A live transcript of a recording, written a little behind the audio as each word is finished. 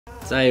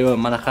За юу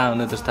манайхаа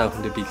өнөөдөр та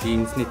бүхэнд би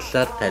Lensnii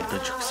талаар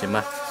тайлбарлаж өгсөн юм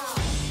аа.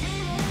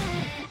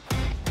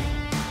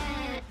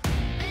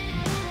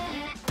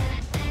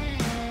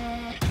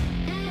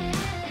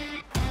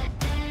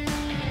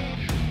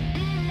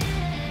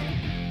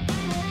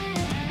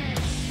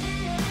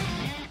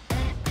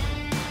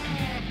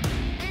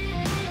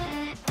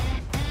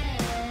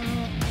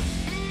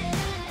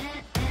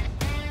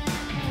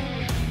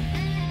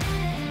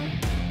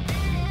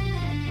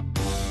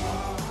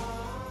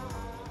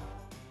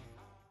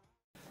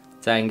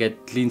 За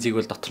ингээд линзийг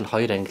бол дотор нь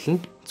хоёр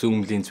ангилна.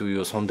 Zoom линз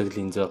буюу сундаг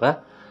линз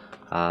байгаа.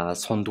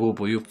 Сундгүй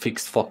буюу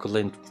fixed focal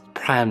length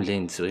prime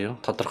lens буюу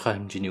тодорхой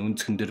хэмжээний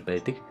өнцгөн дээр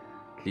байдаг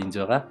линз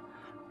байгаа.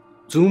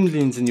 Zoom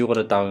линз нь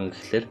юугаараа даван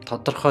гэхлээр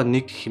тодорхой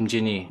нэг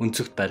хэмжээний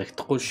өнцөгт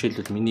баригдахгүй.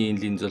 Жишээлбэл миний энэ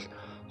линз бол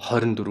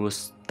 24-өөс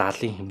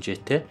 70-ийн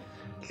хэмжээтэй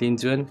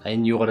линз байна.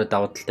 Энэ юугаараа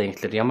давуу талтай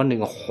гэхлээр ямар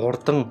нэгэн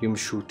хурдан юм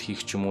шүүт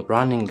хийх ч юм уу,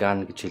 running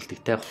gun гэж хэлдэг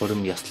те,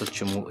 хурим ёслол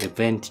ч юм уу,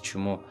 event ч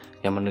юм уу,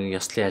 ямар нэгэн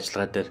ёслолын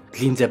ажиллагаа дээр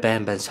линзээ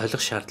байн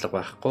солих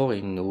шаардлага байхгүй.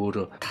 Энэ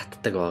өөрөө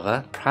татдаг байгаа.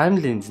 Prime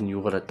lens нь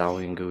юугаараа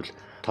давуу юм гэвэл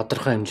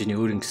тодорхой хэмжээний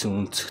өөр ингэсэн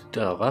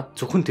өнцгтэй байгаа.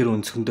 Зөвхөн тэр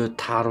өнцгөндөө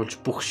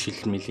тааруулж бүх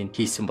шилмэлийн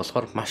хийсэн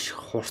болохоор маш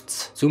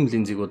хурц. Zoom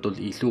линзийг бол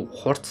илүү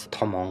хурц,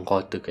 том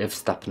онгойдог.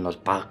 F-stop нь бол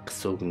бага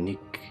гэсэн үг.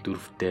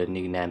 1.4-тэй,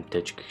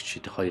 1.8-тай ч гэх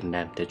чид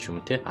 2.8-тай ч юм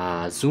уу те.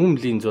 Zoom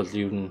линз бол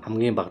ер нь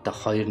хамгийн багадаа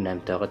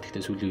 2.8-тай байгаа.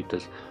 Гэхдээ сүүлийн үед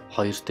бол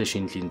 2-тай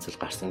шинэ линз л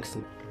гарсан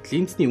гэсэн.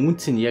 Линзний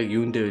үнц нь яг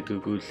юундээ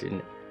байдгийг гэвэл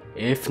энэ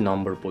F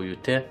number буюу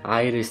те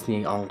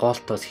iris-ний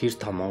онгоолтоос хэр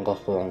том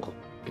онгоох уу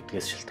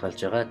гэдгээс шалтгаалж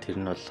байгаа. Тэр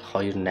нь бол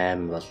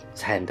 2.8 бол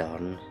сайндаа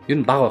орно. Ер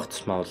нь бага байх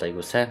тусмаа бол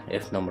айгуу сайн.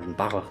 F number нь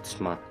бага байх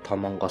тусмаа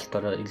том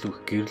онголтоор илүү их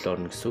гэрэл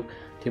орно гэсэн үг.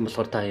 Тийм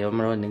болохоор та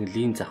ямар нэгэн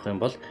линз авах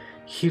юм бол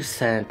хэр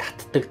сайн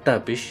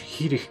татдагтаа биш,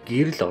 хэр их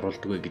гэрэл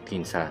оруулдаг вэ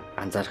гэдгийг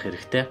анзаарах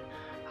хэрэгтэй.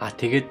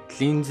 Тэгээд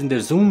линзэн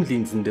дээр, zoom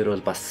линзэн дээр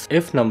бол бас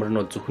F number нь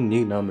бол зөвхөн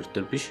нэг номер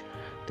дээр биш.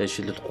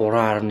 Жишээлбэл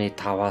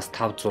 3.5-аас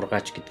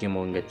 5.6 ч гэдэг юм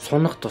уу, ингээд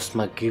сунах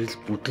тусмаа гэрэл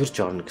бүдгэрж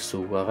орно гэсэн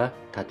үг байгаа.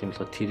 Та тийм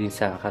болохоор тэрийг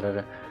сайн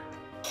анхаараарай.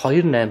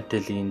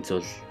 2.8-тай линз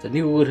бол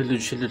нэг үгээр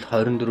хэлбэл жишээлбэл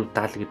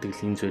 24-70 гэдэг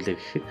линз байлаа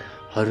гэхэд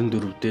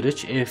 24 дээрээ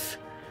ч F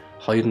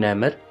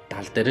 2.8-аар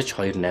 70 дээрээ ч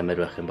 2.8-аар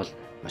байх юм бол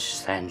маш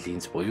сайн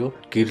линз буюу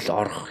гэрэл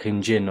орох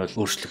хэмжээ нь бол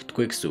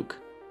өөрчлөгдөхгүй гэсэн үг.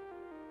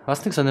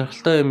 Бас нэг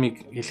сонирхолтой юм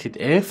хэлэхэд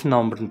F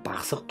number нь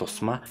багасах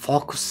тусмаа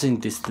focusing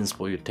distance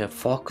буюу те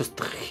фокус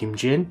дах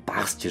хэмжээ нь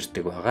багасж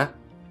ирдэг байгаа.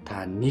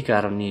 Та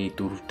 1.4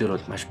 дээр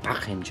бол маш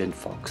бага хэмжээнд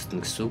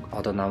фокусна гэсэн үг.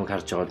 Одоо намайг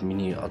харж байгаа бол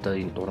миний одоо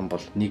энэ дуран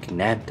бол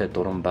 1.8-тай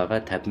дуран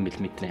байгаа. 50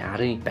 мм-ийн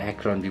арын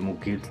background юм уу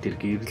гэрэл тэр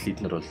гэрэл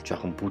эднэр бол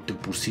жоохон бүдэг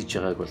бүрсэж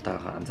байгааг бол та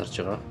анзарж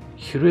байгаа.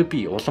 Хэрвээ би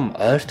улам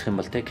ойртох юм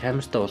бол те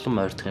камертаа улам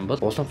ойртох юм бол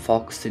улам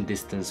focusing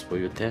distance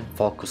буюу те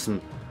фокус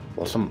нь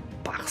улам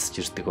багасж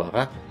ирдэг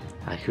байгаа.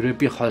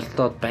 Хэрвээ би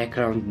холдоод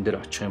background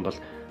дээр очих юм бол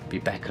би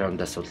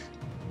background-аас бол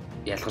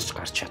ялгарч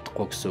гарч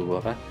чадахгүй гэсэн үг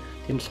байгаа.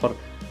 Тийм болохоор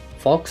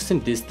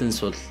focusing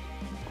distance бол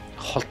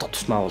холдох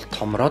тусмаа бол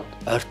томроод,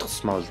 ойртох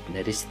тусмаа бол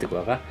нарийсдаг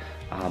байгаа.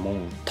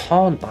 Мөн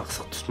тоон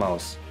багасах тусмаа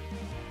бас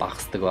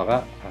багасдаг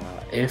байгаа.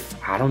 F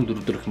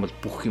 14 дэх юм бол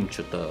бүх юм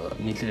ч одоо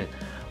нэлээд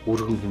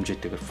өргөн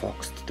хэмжээтэйгээр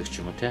фокусддаг ч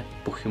юм уу те.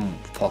 Бүх юм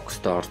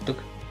фокустой ордог.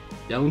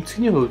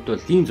 Өнцгний хувьд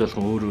бол линз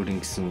болгон өөр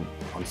ингэсэн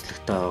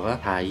онцлогтой байгаа.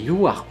 Та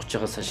юу авах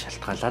гэж байгаасаа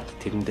шалтгаалаад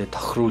тэрэндээ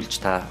тохируулж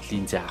та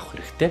линзээ авах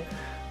хэрэгтэй.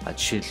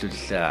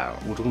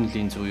 Жишээлбэл өргөн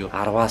линз буюу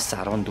 10-аас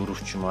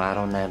 14 ч юм уу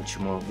 18 ч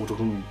юм уу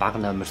өргөн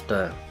бага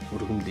номертой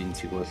өргөн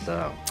линзийг бол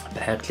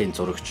байгалийн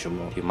зураг ч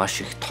юм уу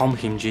маш их том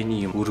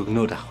хэмжээний юм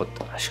өргөнөөр авахд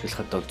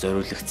ашиглахад бол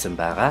зориулагдсан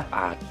байгаа.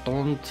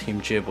 Дунд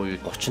хэмжээ буюу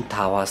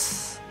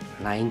 35-аас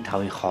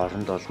 85-ийн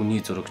хооронд бол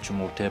хүний зураг ч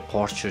юм уу те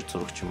portrait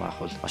зураг ч юм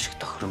авах бол маш их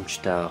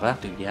тохиромжтой байгаа.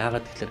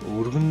 Яагаад гэвэл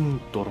өргөн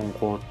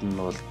дурангууд нь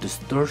бол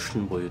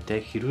distortion буюу те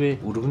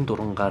хэрвээ өргөн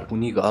дурангаар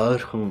хүнийг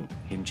ойрхон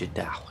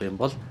хэмжээтэй авах юм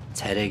бол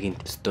царайгийн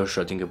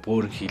distortion ингээ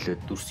бөөрн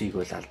хийлээд дүрсийг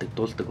бол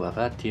алдагдуулдаг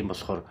байгаа. Тийм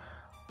болохоор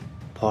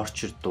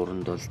portrait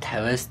дуранд бол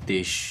 50-аас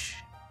дээш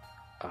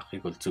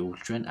авахыг бол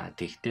зөвлөж байна.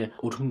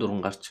 Тэгэхдээ өргөн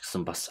дурангаар ч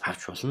гэсэн бас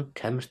авч болно.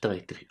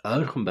 Камертайгаа их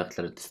ойрхон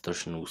байхлаар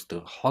distortion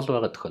үүсдэг. Хол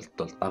байгаа тохиолдолд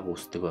бол бага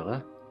үүсдэг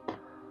байгаа.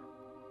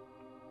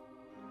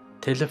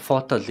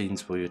 Телефото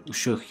линз буюу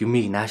өшөөх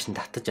юмыг нааш нь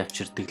татаж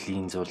авчирдаг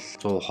линз бол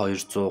 100,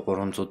 200,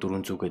 300,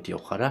 400 гэдээ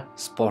явахаараа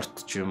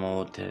спорт ч юм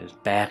уу те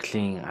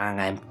байгалийн ан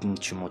амьтан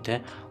ч юм уу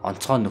те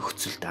онцгой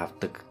нөхцөлд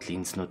авдаг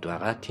линзнүүд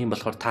байгаа. Тийм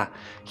болохоор та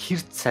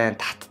хэрэг сайн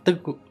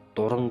татдаг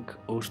дуранг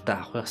өөртөө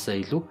авахыхсаа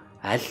илүү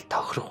аль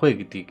тохирох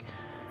вэ гэдгийг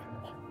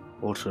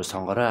өөрөөр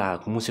сонгороо.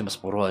 Хүмүүсийн бас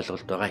буруу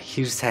ойлголт байгаа.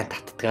 Хэр сайн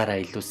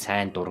татдгаараа илүү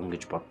сайн дуран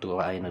гэж боддог.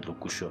 Энэ бол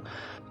үгүй шүү.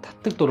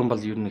 Татдаг дуран бол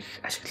ер нь их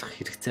ашиглах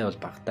хэрэгцээ бол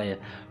багтаа.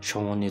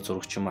 Шувууны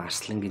зураг ч юм уу,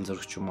 арслангийн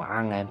зураг ч юм уу,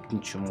 ан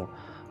амьтан ч юм уу,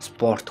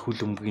 спорт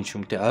хөл өмгийн ч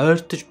юм те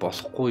ойртож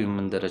болохгүй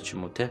юм дээр ч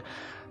юм уу те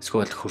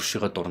эсвэл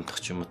хөршигөө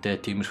дурандах ч юм уу те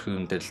тиймэрхүү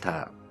юм дээр л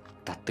та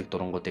татдаг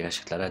дурангуудыг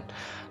ашиглаарай.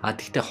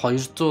 Тэгвэл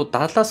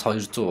 270-аас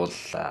 200 бол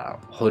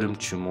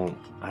хуримч юм уу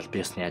аль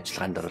биесны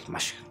ажиллагаанд бол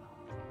маш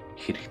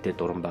хэрэгтэй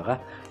дуран байгаа.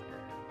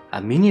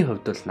 Миний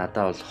хувьд бол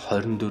надад бол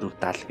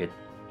 24-70 гэдэг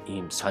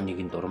ийм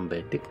Sony-гийн дуран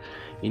байдаг.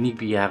 Энийг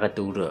би яагаад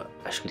өөр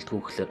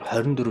ашигладаг гэхээр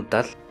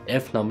 2470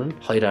 f номер нь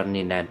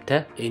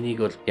 2.8-тай. Энийг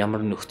бол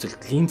ямар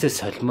нөхцөлд линзээ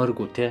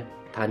солимооргүй те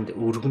танд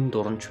өргөн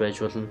дуранч байж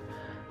болно.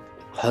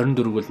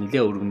 24 бол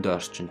нэлээ өргөндөө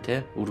орчин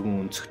те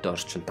өргөн өнцгтөө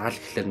орчин. 70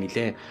 гэхээр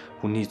нэлээ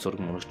хүний зураг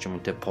мөрөгч юм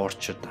те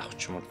портрет авах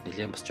юм бол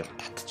нэлээ бас жоохон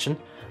татчихна.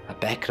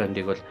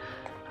 Бэкграундыг бол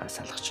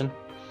салгачна.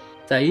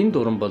 За энэ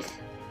дуран бол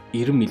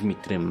 90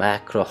 мм-ийн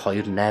макро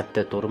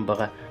 2.8-тай дуран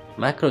байгаа.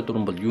 Макро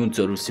дуран бол юунд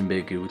зориулсан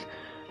бэ гэвэл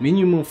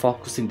minimum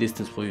focusing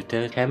distance буюу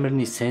те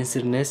камерны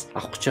сенсорнээс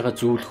авах гэж байгаа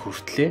зүйл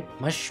хүртлээр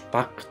маш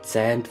бага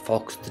зайд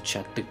фокусдж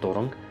чаддаг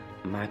дуран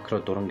макро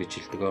дуран гэж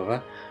хэлдэг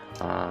байгаа.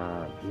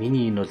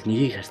 Миний энэ бол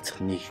нэгийг харьцах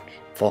нэг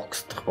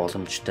фокусдах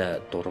боломжтой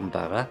дуран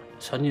байгаа.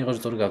 Sony-гоор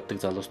зураг авдаг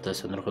залуустай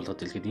сонирхолтой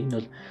хэлэхэд энэ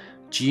бол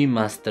G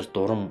Master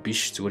дуран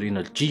биш, зүгээр энэ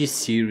бол G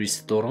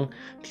series дуран.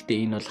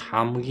 Гэхдээ энэ бол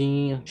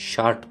хамгийн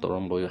sharp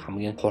дуран буюу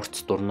хамгийн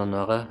хурц дуран нь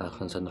байгаа.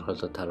 Ахын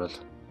сонирхолтой таруул.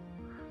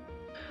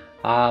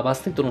 Бас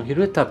нэг дуран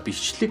хэрвээ та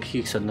бичлэг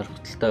хийх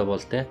сонирхолтой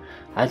бол те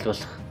аль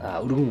болох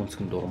өргөн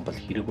өнцгөн дуран бол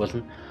хэрэг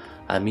болно.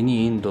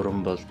 Миний энэ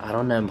дуран бол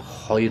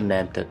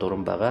 18-2.8-тай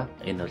дуран байгаа.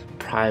 Энэ бол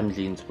prime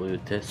lens буюу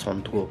те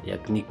сундгүй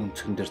яг нэг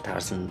өнцгөн дээр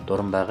таарсан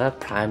дуран байгаа.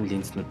 Prime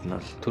lens-нүүд нь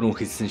бол түрүүн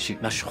хэлсэн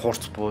шиг маш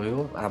хурц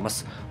буюу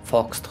бас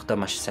фокусдохтой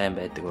маш сайн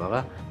байдаг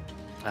байгаа.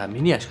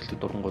 Миний ашигладаг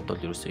дурангууд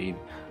бол ерөөсөө ийм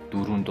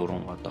дөрвөн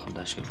дуран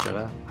одоохондоо ашиглаж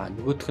байгаа.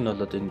 Нөгөөх нь бол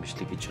одоо энэ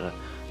бичлэг хийж байгаа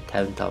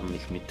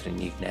 55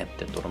 мм-ийн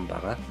 1.8-тай дуран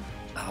байгаа.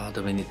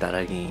 Одоо миний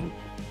дараагийн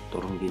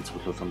дурангийн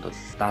цуглуулганд бол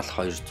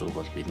 7200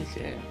 бол би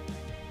нэлээ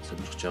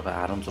сонирхож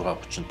байгаа.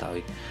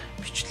 1635-ыг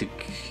бичлэг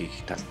хийх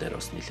тал дээр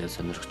бас нэлээд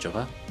сонирхож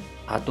байгаа.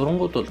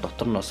 Дурангууд бол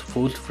дотор нь бас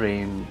full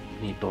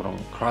frame-ний дуран,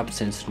 crop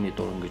sensor-ны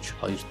дуран гэж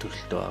хоёр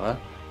төрөлтэй байгаа.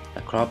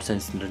 Crop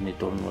sensor-ны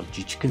дуран бол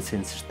жижигхэн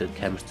сенсортэй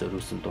камер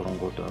зориулсан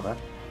дурангууд байгаа.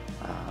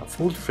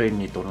 Full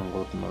frame-ний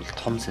дурангууд нь бол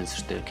том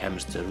сенсортэй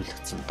камер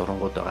зориулагдсан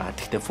дурангууд байгаа.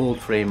 Гэхдээ full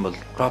frame бол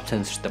crop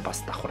sensor-тэй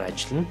бас давхар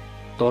ажиллана.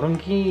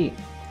 Дурангийн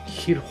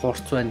хэр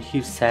хурц байна,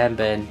 хэр сайн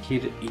байна,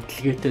 хэр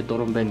идэлгээтэй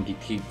дуран байна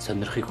гэдгийг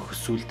сонирхыг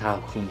хүсвэл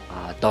та бүхэн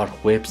доорх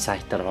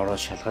вебсайтаар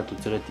ороод шалгаад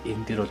үзэрээд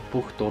энэ дээр бол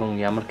бүх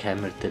дуран ямар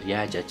камер дээр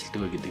яаж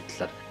ажилладаг вэ гэдэг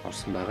талаар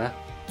орсон байгаа.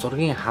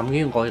 Зургийн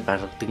хамгийн гоё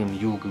гаргадаг юм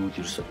юу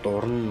гэвэл ерөөсө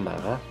дуран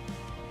байгаа.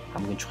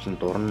 Хамгийн чухал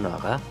нь дуран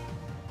байгаа.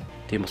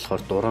 Тийм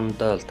болохоор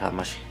дурандаа та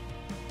маш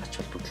ач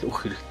холбогдол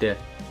өгөх хэрэгтэй.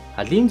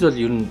 Линз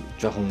бол ер нь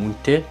жоохон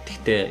үнэтэй.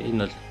 Гэхдээ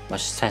энэ бол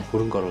маш сайн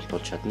хөрөнгө оруулалт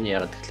болж чадна.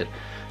 Яагаад гэвэл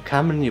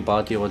камерны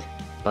body бол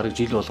бараг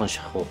жил болгон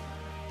шахуу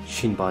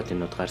шинэ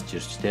бодинууд гарч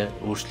ирж те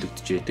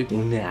өөрчлөгдөж яадаг,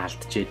 үнэ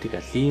алдж яадаг.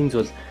 Линз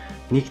бол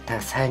нэг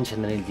та сайн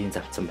чанарын линз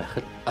авсан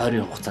байхад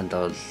ойрын хугацаанд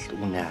бол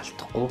үнэ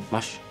алдахгүй,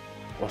 маш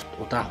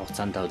удаан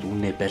хугацаанд бол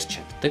үнэ барьж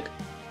чаддаг.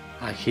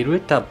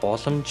 Хэрвээ та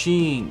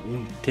боломжийн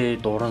үнэтэй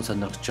дуран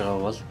сонирхож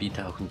байгаа бол би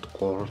та бүхэнд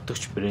 3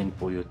 дахь брэнд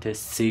буюу те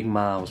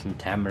Sigma болон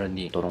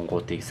Tamarаны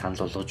дурангуудыг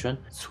санал болгож байна.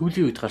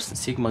 Сүүлийн үед гарсан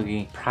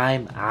Sigma-гийн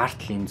Prime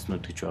Art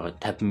линзнүүд гэж байгаа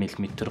 50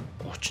 мм,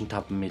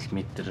 35 мм,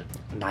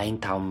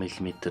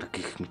 85 мм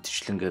гэх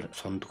мэтчлэнгээр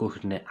сундгүй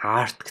хэрнээ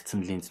Art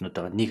гэсэн линзнүүд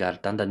байгаа.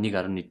 Нэг дандаа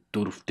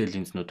 1.4-тэй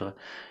линзнүүд байгаа.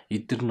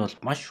 Эдгээр нь бол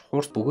маш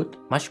хурц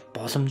бөгөөд маш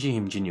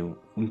боломжийн хэмжээний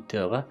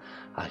үнэтэй байгаа.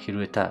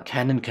 Хэрвээ та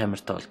Canon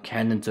камертай бол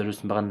Canon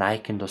зориулсан байгаа,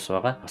 Nikon бас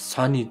байгаа.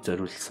 Sony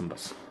зориулсан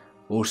бас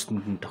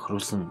өөрсдөнд нь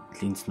тохируулсан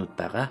линзнүүд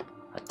байгаа.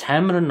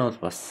 Tamar нь бол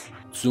бас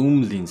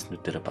zoom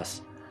линзнүүдээр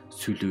бас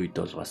сүүлийн үед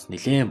бол бас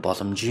нэлээд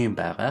боломжийн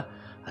байгаа.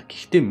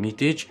 Гэхдээ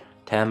мэдээж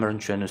Tamar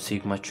ч байна уу,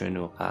 Sigma ч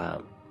байна уу,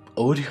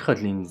 өөрийнхөө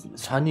линз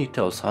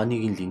Sony-тэй бол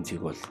Sony-гийн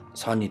линзийг бол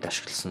Sony-д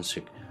ашигласан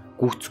шиг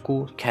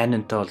гүйцэхгүй,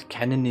 Canon-тай бол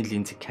Canon-ы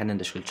линзийг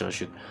Canon-д ашиглаж байгаа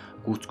шиг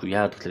гүйцэхгүй.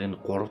 Яагаад гэвэл энэ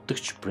 3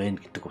 дахь брэнд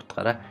гэдэг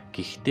утгаараа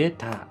гэхдээ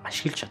та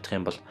ашиглаж чадах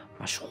юм бол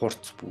маш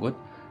хурц бөгөөд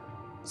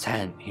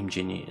сайн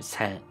хэмжээний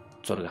сайн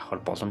зураг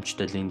авах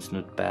боломжтой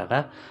линзнүүд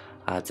байгаа.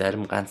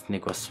 Зарим ганц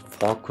нэг бас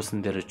фокусын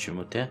дээр ч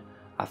юм уу те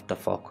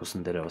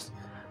автофокусын дээр бас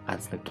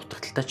ганц нэг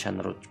дутагдaltaй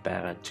чанарууд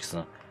байгаа ч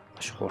гэсэн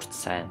маш хурц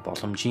сайн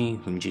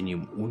боломжийн хэмжээний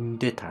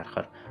үнэндээ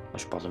таарахаар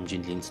маш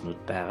боломжийн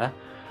линзнүүд байгаа.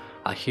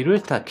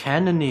 Хэрвээ та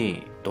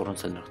Canon-ы дуран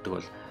сонирхдаг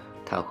бол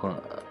та бүхэн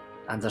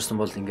анзаарсан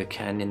бол ингээ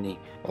Canon-ы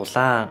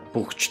улаан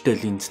бөгчтэй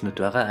линзнүүд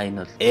байгаа.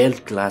 Энэ бол L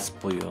glass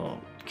буюу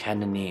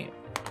Canon-ы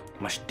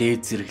маш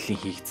дээд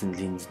зэрэглэлийн хийгдсэн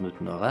линзнүүд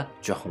нь байгаа.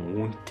 Жохон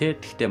үнэтэй.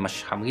 Гэхдээ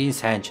маш хамгийн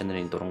сайн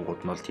чанарын дурангууд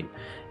нь бол тийм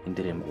энэ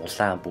дээр юм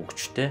улаан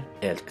бөгчтэй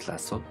L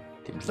glass-ууд,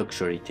 тийм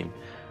luxury тийм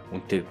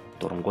үнэтэй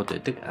дурангууд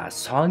байдаг.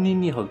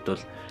 Sony-ны хувьд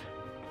бол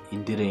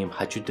энэ дээр юм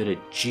хажуу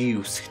дээр G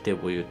үсгтэй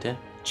буюу те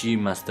G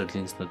master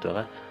линзнүүд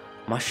байгаа.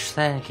 Маш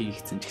сайн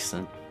хийгдсэн ч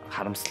гэсэн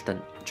харамсалтай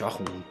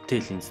жоохон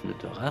үнэтэй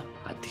линзнүүд байгаа.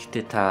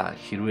 Тэгвэл та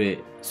хэрвээ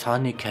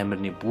Sony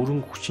камерны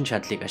бүрэн хүчин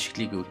чадлыг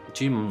ашиглая гэвэл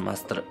G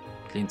master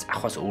линз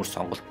авахаас өөр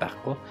сонголт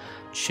байхгүй.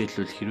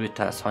 Жишээлбэл хэрвээ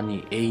та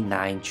Sony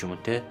A9 ч юм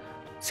уу те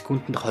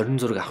секундэд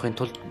 20 зураг авахын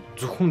тулд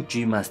зөвхөн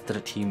G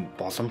master тийм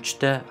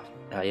боломжтой.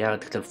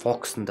 Яагаад гэвэл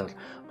фокусанд бол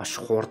маш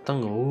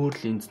хурдан өөр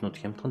линзнүүд,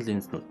 хямдхан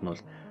линзнүүд нь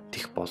бол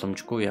тэх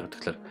боломжгүй. Яагаад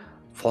гэвэл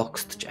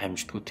фокусд ч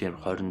амждаггүй тийм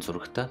 20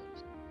 зурагтай.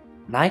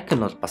 Nike нь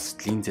бол бас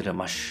линзэрээ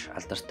маш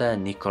алдартай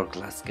Nikkor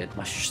glass гэдэг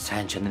маш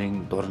сайн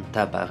чанарын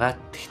дурантай байгаа.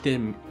 Гэхдээ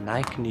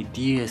Nike-ны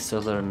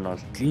DSLR нь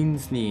бол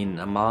Lensnii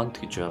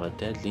mount гэж байгаа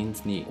те.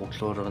 Lensnii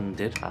углуурган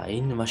дээр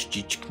энэ маш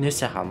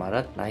жижигнээсээ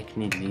хамаарат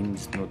Nike-ны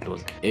линзнүүд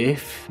бол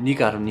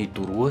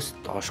f1.4-өөс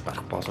доош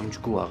гарах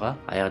боломжгүй байгаа.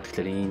 Яг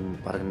тэгэхээр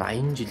энэ бараг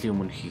 80 жилийн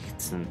өмнө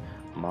хийгдсэн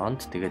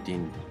mount. Тэгээд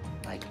энэ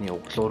Nike-ны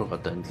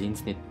углуурга одоо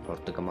Lensnii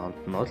ордог mount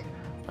нь бол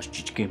маш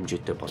жижиг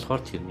хэмжээтэй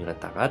болохоор тэрнийгээ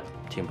дагаад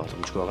тийм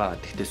боломжгүй байгаа.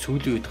 Гэхдээ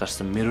сүүлийн үед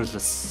гарсан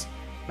mirrorless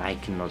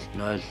Nike нь бол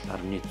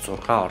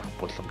 0.6 орох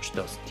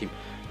боломжтой бас тийм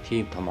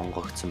том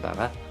онгогдсон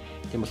байгаа.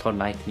 Тийм болохоор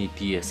Nike-ны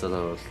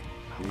DSLR бол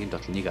хамгийн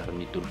доод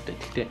 1.4-тэй.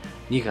 Гэхдээ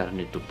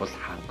 1.4 бол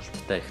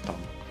хангалттай их том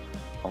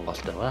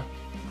онголтой байгаа.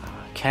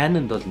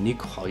 Canon бол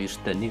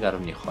 1.2-тэй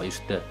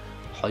 1.2-тэй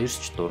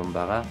 2ч дуран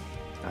байгаа.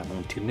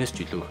 Мөн тэрнээс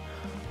ч илүү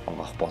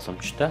онгох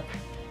боломжтой.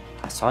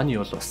 Sony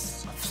бол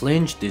бас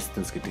flange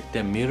distance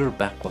гэдэгтэй mirror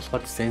back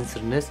болохоор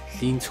сенсорнээс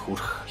линз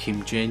хүрэх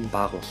хэмжээ нь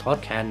бага болохоор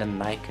Canon,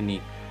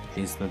 Nike-ны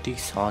линзнүүдийг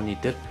Sony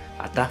дээр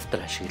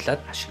адаптер ашиглах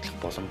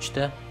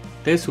боломжтой.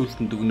 Тэгээд сүүлд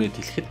нь дүгнээд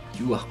хэлэхэд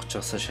юу авах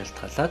гэж байгаасаа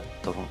шалтгаалаад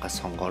дурангаа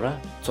сонгоорой.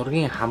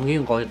 Зургийн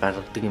хамгийн гоё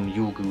гаргадаг юм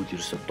юу гэвэл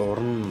ерөөсө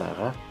дуран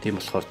байгаа.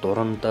 Тийм болохоор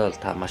дурандаа л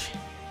та маш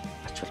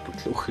ач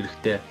холбогдол өгөх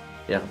хэрэгтэй.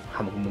 Яг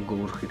хамаг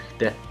мөнгө өрөх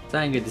хэрэгтэй.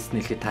 За ингээд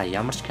хэлэхэд та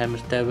ямар ч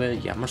камертай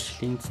вэ, ямар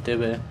ч линзтэй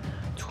вэ,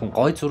 зөвхөн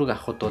гой зураг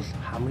авахд бол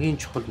хамгийн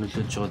чухал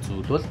нөлөөлж байгаа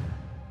зүйл бол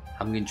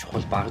хамгийн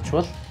чухал багж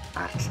бол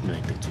арт нь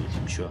байдаг зүйл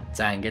юм шүү.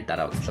 За ингээд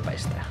дараа уулзлаа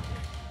баярлалаа.